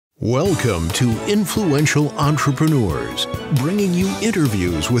Welcome to Influential Entrepreneurs, bringing you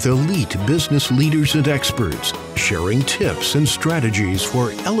interviews with elite business leaders and experts, sharing tips and strategies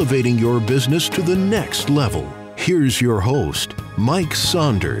for elevating your business to the next level. Here's your host, Mike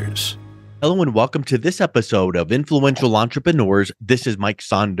Saunders. Hello and welcome to this episode of Influential Entrepreneurs. This is Mike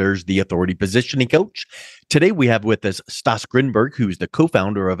Saunders, the Authority Positioning Coach. Today we have with us Stas Grinberg, who's the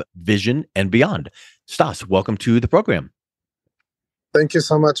co-founder of Vision and Beyond. Stas, welcome to the program. Thank you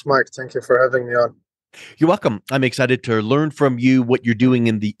so much, Mike. Thank you for having me on. You're welcome. I'm excited to learn from you what you're doing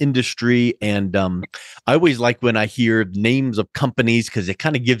in the industry. And I always like when I hear names of companies because it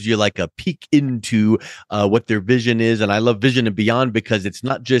kind of gives you like a peek into what their vision is. And I love Vision and Beyond because it's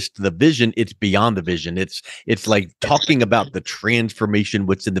not just the vision, it's beyond the vision. It's like talking about the transformation,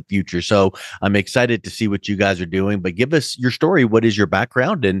 what's in the future. So I'm excited to see what you guys are doing. But give us your story. What is your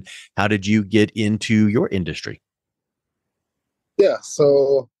background and how did you get into your industry? Yeah,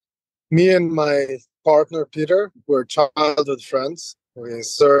 so me and my partner, Peter, were childhood friends. We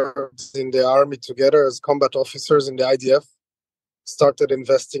served in the army together as combat officers in the IDF, started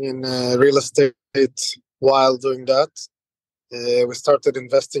investing in real estate while doing that. We started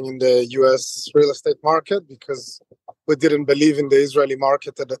investing in the US real estate market because we didn't believe in the Israeli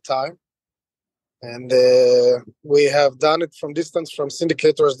market at the time. And we have done it from distance from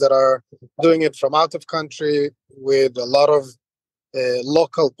syndicators that are doing it from out of country with a lot of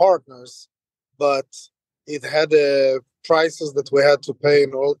local partners, but it had prices that we had to pay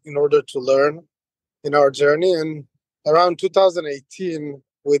in order to learn in our journey. And around 2018,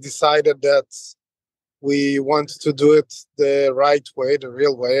 we decided that we want to do it the right way, the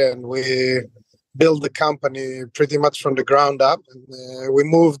real way, and we built the company pretty much from the ground up. And we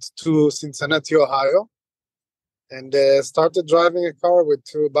moved to Cincinnati, Ohio, and started driving a car with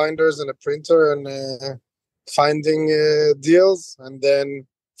two binders and a printer and finding deals and then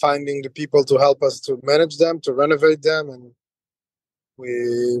finding the people to help us to manage them, to renovate them. And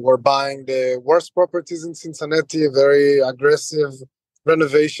we were buying the worst properties in Cincinnati, very aggressive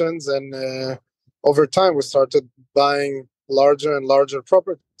renovations. And over time, we started buying larger and larger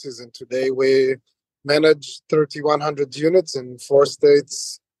properties. And today we manage 3,100 units in 4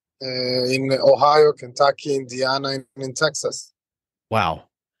 states, in Ohio, Kentucky, Indiana, and in Texas. Wow.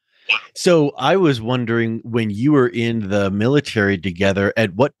 So I was wondering, when you were in the military together,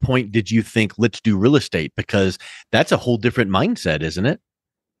 at what point did you think, let's do real estate? Because that's a whole different mindset, isn't it?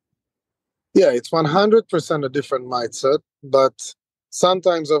 Yeah, it's 100% a different mindset. But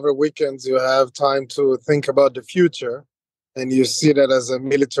sometimes over weekends, you have time to think about the future. And you see that as a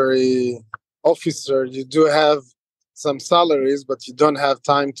military officer, you do have some salaries, but you don't have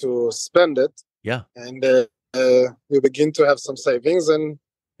time to spend it. Yeah. And you begin to have some savings, and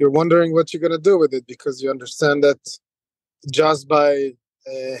you're wondering what you're going to do with it because you understand that just by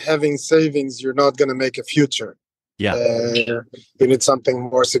having savings, you're not going to make a future. Yeah. You need something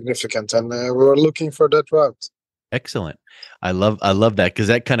more significant. And we were looking for that route. Excellent. I love that because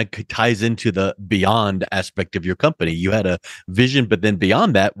that kind of ties into the beyond aspect of your company. You had a vision, but then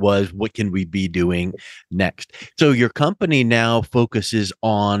beyond that was what can we be doing next? So your company now focuses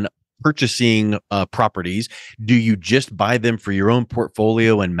on purchasing properties. Do you just buy them for your own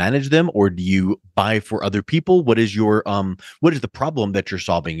portfolio and manage them, or do you buy for other people? What is your what is the problem that you're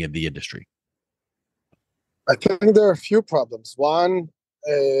solving in the industry? I think there are a few problems. One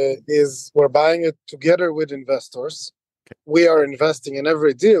is we're buying it together with investors. Okay. We are investing in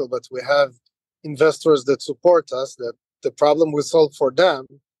every deal, but we have investors that support us. That the problem we solve for them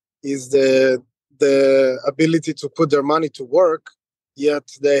is the ability to put their money to work.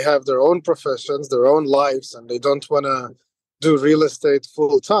 Yet they have their own professions, their own lives, and they don't want to do real estate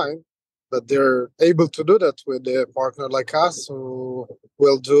full time. But they're able to do that with a partner like us who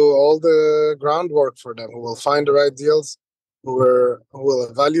will do all the groundwork for them, who will find the right deals, who will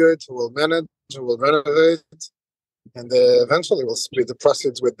evaluate, who will manage, who will renovate, and eventually will split the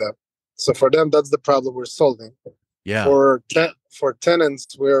proceeds with them. So for them, that's the problem we're solving. Yeah. For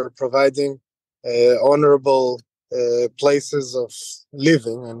tenants, we're providing honorable places of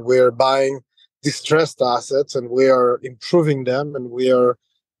living, and we're buying distressed assets and we are improving them, and we are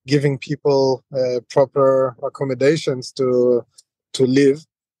giving people proper accommodations to live.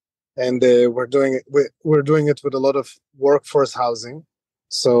 And we're doing it with a lot of workforce housing.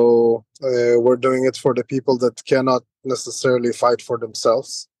 So we're doing it for the people that cannot necessarily fight for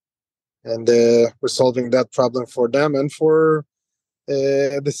themselves, and we're solving that problem for them and for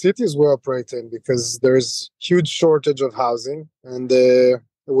the cities we operate in, because there's huge shortage of housing, and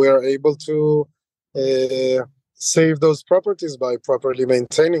we are able to save those properties by properly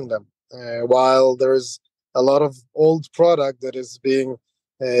maintaining them. While there's a lot of old product that is being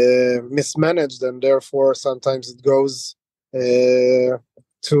mismanaged, and therefore sometimes it goes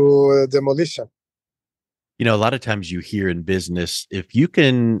to demolition. You know, a lot of times you hear in business, if you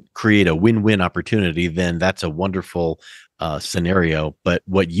can create a win-win opportunity, then that's a wonderful scenario. But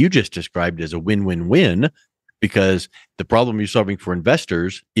what you just described is a win-win-win, because the problem you're solving for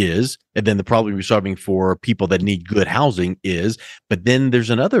investors is, and then the problem you're solving for people that need good housing is, but then there's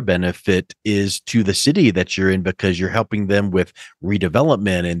another benefit is to the city that you're in, because you're helping them with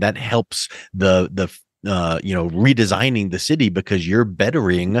redevelopment, and that helps the redesigning the city because you're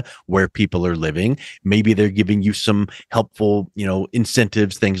bettering where people are living. Maybe they're giving you some helpful,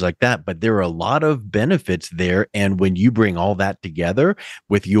 incentives, things like that. But there are a lot of benefits there. And when you bring all that together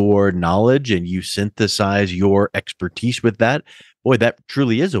with your knowledge and you synthesize your expertise with that, boy, that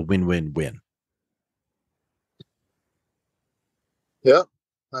truly is a win-win-win. Yeah,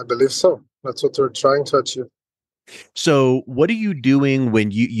 I believe so. That's what we're trying to achieve. So what are you doing when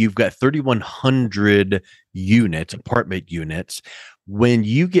you've got 3,100 units, apartment units? When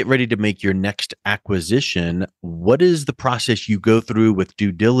you get ready to make your next acquisition, what is the process you go through with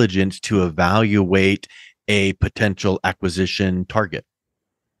due diligence to evaluate a potential acquisition target?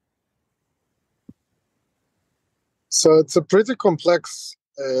 So it's a pretty complex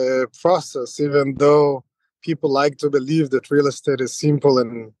process, even though people like to believe that real estate is simple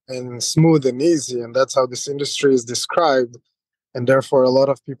and smooth and easy, and that's how this industry is described. And therefore, a lot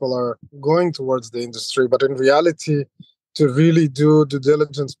of people are going towards the industry. But in reality, to really do due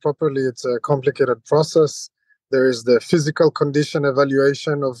diligence properly, it's a complicated process. There is the physical condition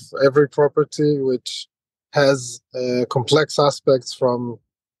evaluation of every property, which has complex aspects from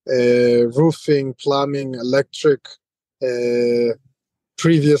roofing, plumbing, electric,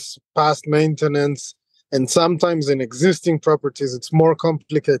 previous past maintenance. And sometimes in existing properties, it's more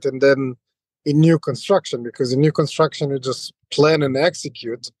complicated than in new construction, because in new construction, you just plan and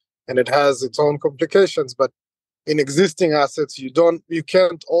execute, and it has its own complications. But in existing assets, you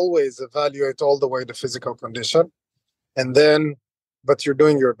can't always evaluate all the way the physical condition. And then, but you're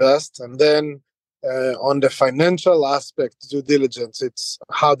doing your best. And then on the financial aspect, due diligence, it's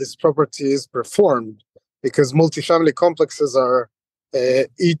how this property is performed, because multifamily complexes are,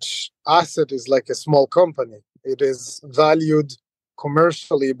 each asset is like a small company. It is valued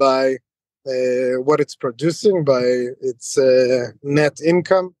commercially by what it's producing, by its net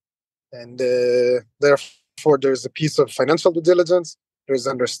income, and therefore there's a piece of financial due diligence. There's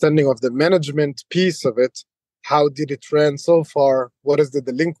understanding of the management piece of it. How did it run so far? What is the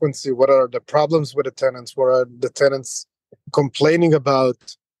delinquency? What are the problems with the tenants? What are the tenants complaining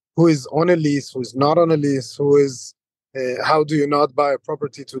about? Who is on a lease? Who is not on a lease? How do you not buy a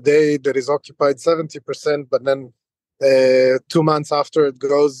property today that is occupied 70%, but then 2 months after it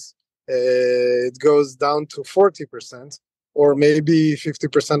goes down to 40%, or maybe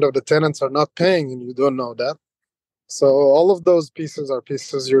 50% of the tenants are not paying and you don't know that. So all of those pieces are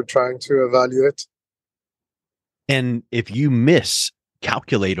pieces you're trying to evaluate. And if you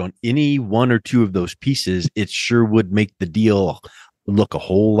miscalculate on any one or two of those pieces, it sure would make the deal look a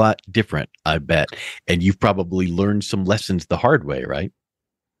whole lot different, I bet. And you've probably learned some lessons the hard way, right?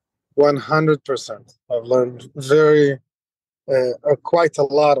 100%. I've learned quite a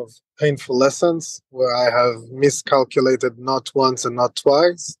lot of painful lessons where I have miscalculated not once and not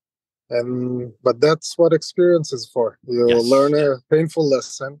twice. But that's what experience is for. You learn a painful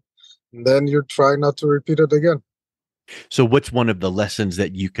lesson, and then you try not to repeat it again. So what's one of the lessons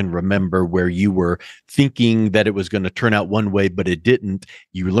that you can remember where you were thinking that it was going to turn out one way, but it didn't?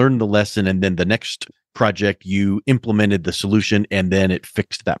 You learned the lesson, and then the next project you implemented the solution, and then it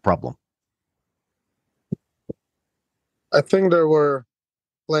fixed that problem. I think there were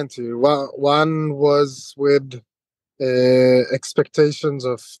plenty. One was with expectations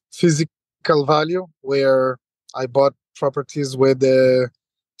of physical value, where I bought properties with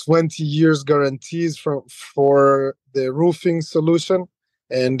 20 years guarantees for the roofing solution,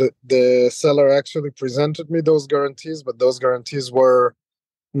 and the seller actually presented me those guarantees, but those guarantees were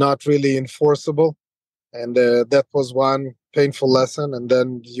not really enforceable, and that was one painful lesson. And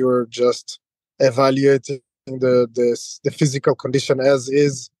then you're just evaluating the physical condition as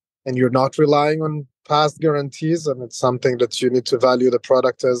is, and you're not relying on past guarantees, and it's something that you need to value the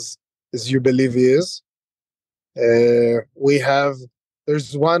product as you believe it is.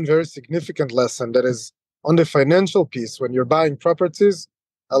 There's one very significant lesson that is on the financial piece. When you're buying properties,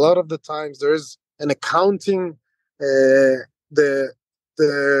 a lot of the times there's an accounting, it's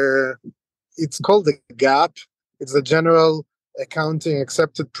called the gap. It's the general accounting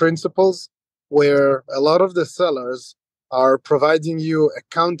accepted principles, where a lot of the sellers are providing you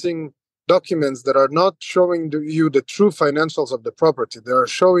accounting documents that are not showing you the true financials of the property. They are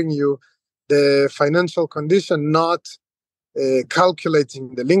showing you the financial condition, not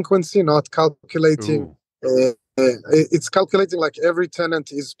calculating delinquency, not calculating. It's calculating like every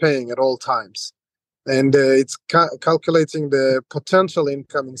tenant is paying at all times, and it's calculating the potential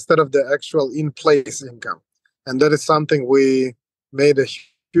income instead of the actual in-place income. And that is something we made a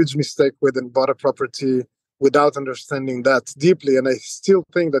huge mistake with and bought a property without understanding that deeply. And I still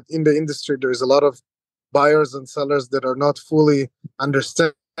think that in the industry, there is a lot of buyers and sellers that are not fully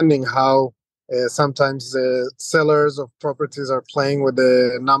understanding how sometimes sellers of properties are playing with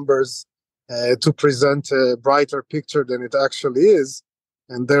the numbers to present a brighter picture than it actually is.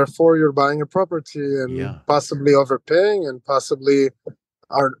 And therefore, you're buying a property and possibly overpaying, and possibly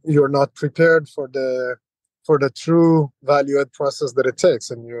you're not prepared for the true value add process that it takes,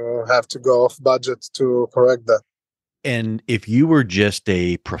 and you have to go off budget to correct that. And if you were just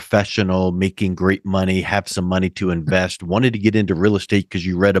a professional making great money, have some money to invest, wanted to get into real estate because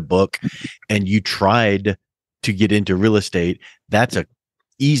you read a book and you tried to get into real estate, that's a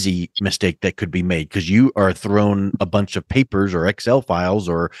easy mistake that could be made, because you are thrown a bunch of papers or Excel files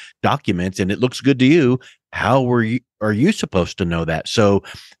or documents and it looks good to you. How are you supposed to know that? So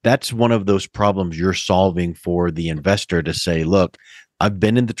that's one of those problems you're solving for the investor, to say, look, I've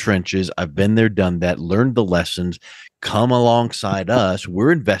been in the trenches. I've been there, done that, learned the lessons. Come alongside us.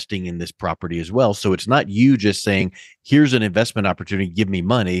 We're investing in this property as well. So it's not you just saying, here's an investment opportunity, give me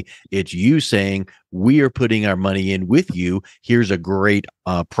money. It's you saying, we are putting our money in with you. Here's a great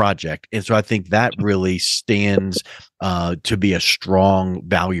project. And so I think that really stands to be a strong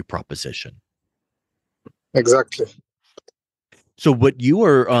value proposition. Exactly. So what you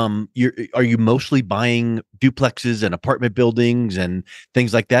are you mostly buying duplexes and apartment buildings and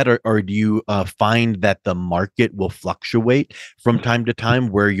things like that, or do you find that the market will fluctuate from time to time,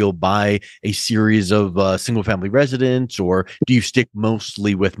 where you'll buy a series of single family residents, or do you stick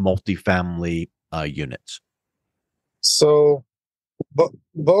mostly with multifamily units? So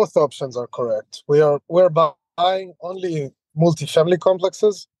both options are correct. We're buying only multifamily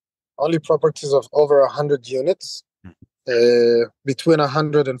complexes, only properties of over 100 units. Between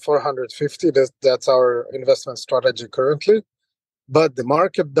 100 and 450. That's our investment strategy currently. But the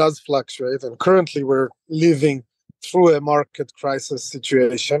market does fluctuate, and currently we're living through a market crisis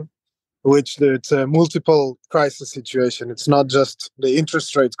situation, which it's a multiple crisis situation. It's not just the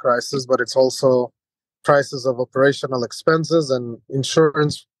interest rate crisis, but it's also prices of operational expenses and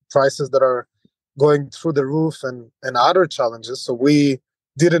insurance prices that are going through the roof, and other challenges. So we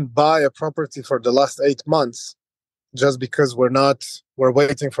didn't buy a property for the last 8 months just because we're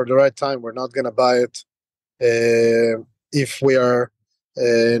waiting for the right time. We're not going to buy it if we are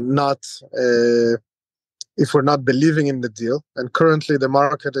not if we're not believing in the deal. And currently the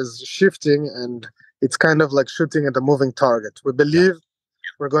market is shifting, and it's kind of like shooting at a moving target. We believe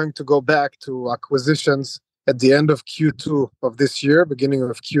we're going to go back to acquisitions at the end of Q2 of this year, beginning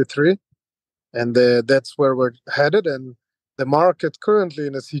of Q3, and that's where we're headed. And the market currently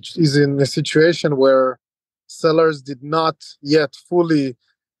is in a situation where sellers did not yet fully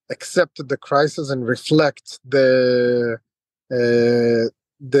accept the crisis and reflect the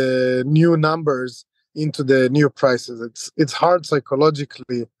new numbers into the new prices. It's hard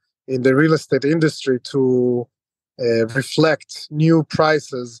psychologically in the real estate industry to reflect new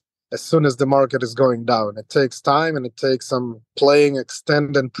prices as soon as the market is going down. It takes time, and it takes some playing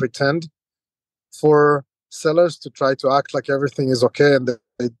extend and pretend for sellers to try to act like everything is okay and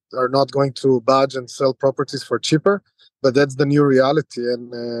they are not going to budge and sell properties for cheaper. But that's the new reality,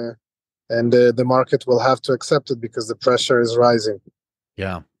 and the market will have to accept it because the pressure is rising.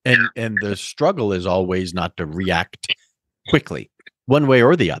 Yeah, and the struggle is always not to react quickly, one way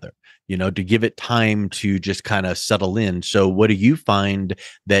or the other. To give it time to just kind of settle in. So what do you find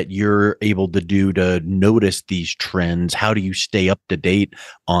that you're able to do to notice these trends? How do you stay up to date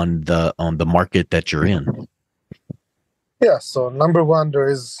on the market that you're in? Yeah, so number one, there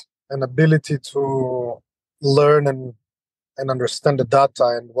is an ability to learn and understand the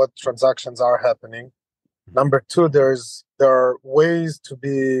data and what transactions are happening. Number two, there are ways to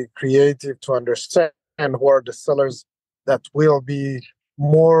be creative to understand who are the sellers that will be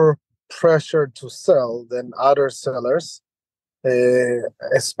more pressured to sell than other sellers,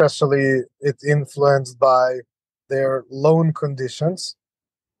 especially it's influenced by their loan conditions,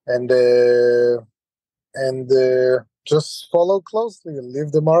 and just follow closely and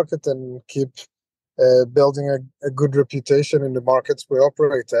leave the market and keep building a good reputation in the markets we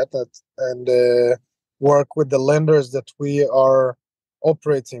operate at, and work with the lenders that we are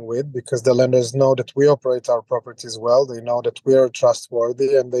operating with, because the lenders know that we operate our properties well. They know that we are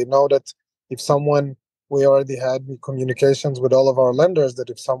trustworthy, and they know that if someone, we already had communications with all of our lenders, that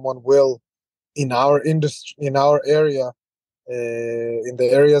if someone will, in our industry, in our area, in the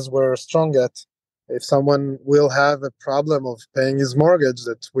areas we're strong at, if someone will have a problem of paying his mortgage,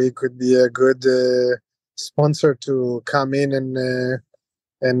 that we could be a good sponsor to come in and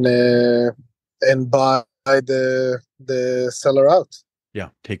buy the seller out. Yeah,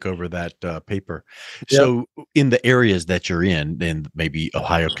 take over that paper. Yeah. So in the areas that you're in maybe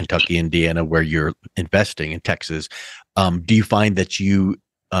Ohio, Kentucky, Indiana, where you're investing in Texas, do you find that you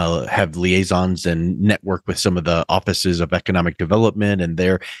have liaisons and network with some of the offices of economic development, and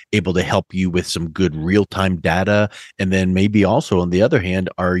they're able to help you with some good real-time data? And then maybe also on the other hand,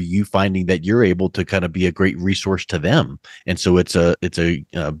 are you finding that you're able to kind of be a great resource to them? And so it's a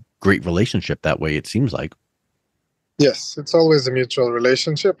great relationship that way, it seems like. Yes, it's always a mutual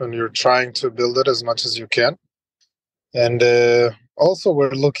relationship, and you're trying to build it as much as you can. And also,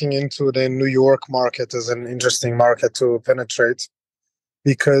 we're looking into the New York market as an interesting market to penetrate,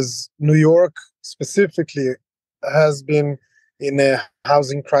 because New York specifically has been in a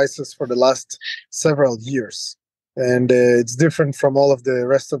housing crisis for the last several years. And it's different from all of the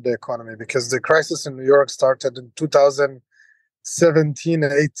rest of the economy, because the crisis in New York started in 2017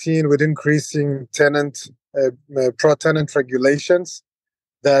 and 18 with increasing pro-tenant regulations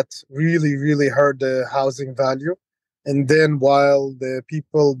that really hurt the housing value. And then while the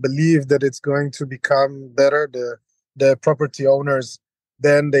people believe that it's going to become better, the property owners,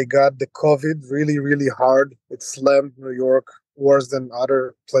 then they got the COVID really hard. It slammed New York worse than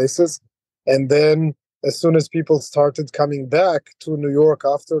other places. And then as soon as people started coming back to New York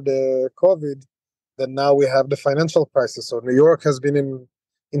after the COVID, then now we have the financial crisis. So New York has been in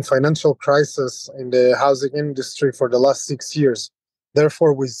financial crisis in the housing industry for the last 6 years.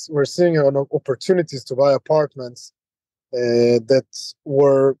 Therefore, we're seeing opportunities to buy apartments that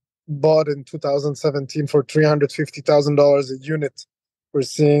were bought in 2017 for $350,000 a unit. We're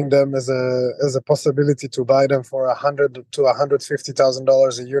seeing them as a possibility to buy them for $100,000 to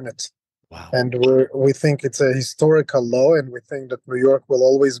 $150,000 a unit. Wow. And we think it's a historical low, and we think that New York will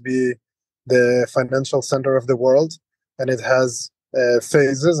always be the financial center of the world, and it has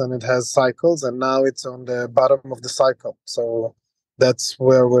phases and it has cycles, and now it's on the bottom of the cycle. So that's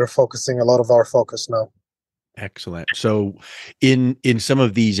where we're focusing a lot of our focus now. Excellent. So in some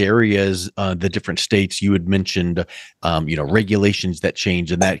of these areas, the different states, you had mentioned, regulations that change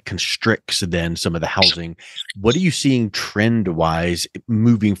and that constricts then some of the housing. What are you seeing trend wise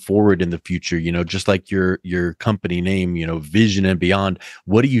moving forward in the future? Just like your company name, Vision and Beyond.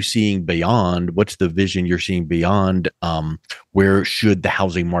 What are you seeing beyond? What's the vision you're seeing beyond? Where should the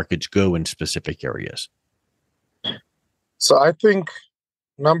housing markets go in specific areas? So I think,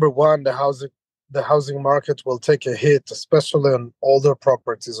 number one, the housing market will take a hit, especially on older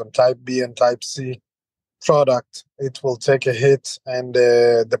properties, on Type B and Type C product. It will take a hit, and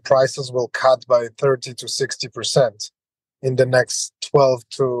the prices will cut by 30 to 60% in the next 12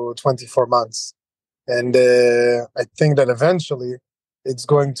 to 24 months. And I think that eventually it's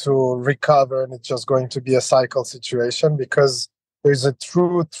going to recover, and it's just going to be a cycle situation, because there's a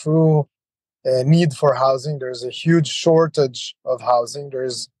true need for housing. There's a huge shortage of housing.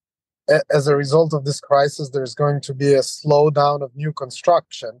 As a result of this crisis, there's going to be a slowdown of new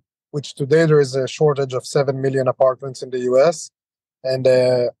construction, which today there is a shortage of 7 million apartments in the US. And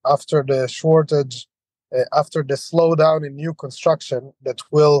after the slowdown in new construction that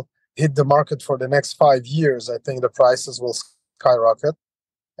will hit the market for the next 5 years, I think the prices will skyrocket.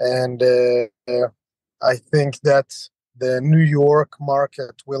 And I think that the New York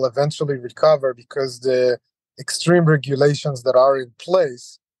market will eventually recover, because the extreme regulations that are in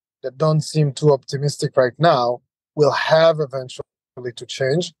place that don't seem too optimistic right now will have eventually to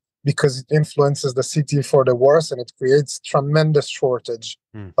change, because it influences the city for the worse, and it creates tremendous shortage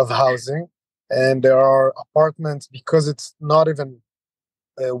of housing. And there are apartments, because it's not even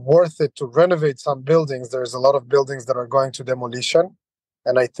worth it to renovate some buildings. There's a lot of buildings that are going to demolition.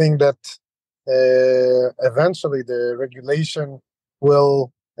 And I think that eventually the regulation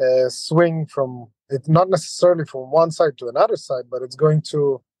will swing from it, not necessarily from one side to another side, but it's going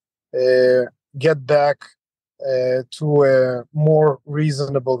to get back to a more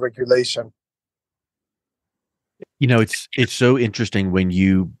reasonable regulation. It's so interesting when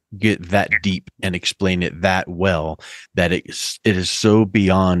you get that deep and explain it that well, that it is so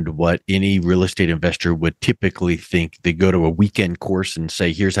beyond what any real estate investor would typically think. They go to a weekend course and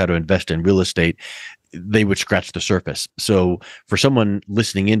say, here's how to invest in real estate. they would scratch the surface. So for someone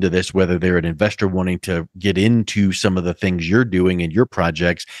listening into this, whether they're an investor wanting to get into some of the things you're doing in your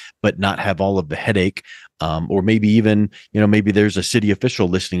projects, but not have all of the headache, or maybe even, maybe there's a city official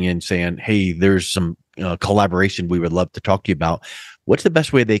listening in saying, hey, there's some collaboration we would love to talk to you about. What's the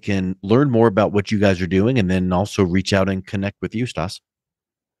best way they can learn more about what you guys are doing and then also reach out and connect with you, Stas?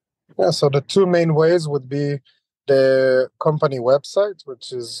 Yeah, so the two main ways would be the company website,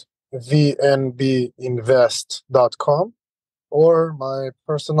 which is vnbinvest.com, or my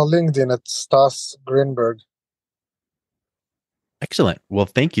personal LinkedIn at Stas Grinberg. Excellent. Well,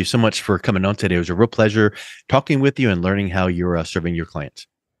 thank you so much for coming on today. It was a real pleasure talking with you and learning how you're serving your clients.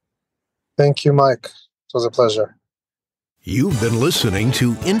 Thank you, Mike. It was a pleasure. You've been listening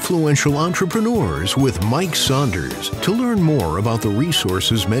to Influential Entrepreneurs with Mike Saunders. To learn more about the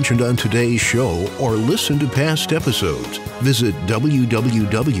resources mentioned on today's show or listen to past episodes, visit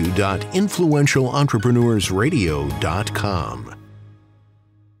www.influentialentrepreneurssradio.com.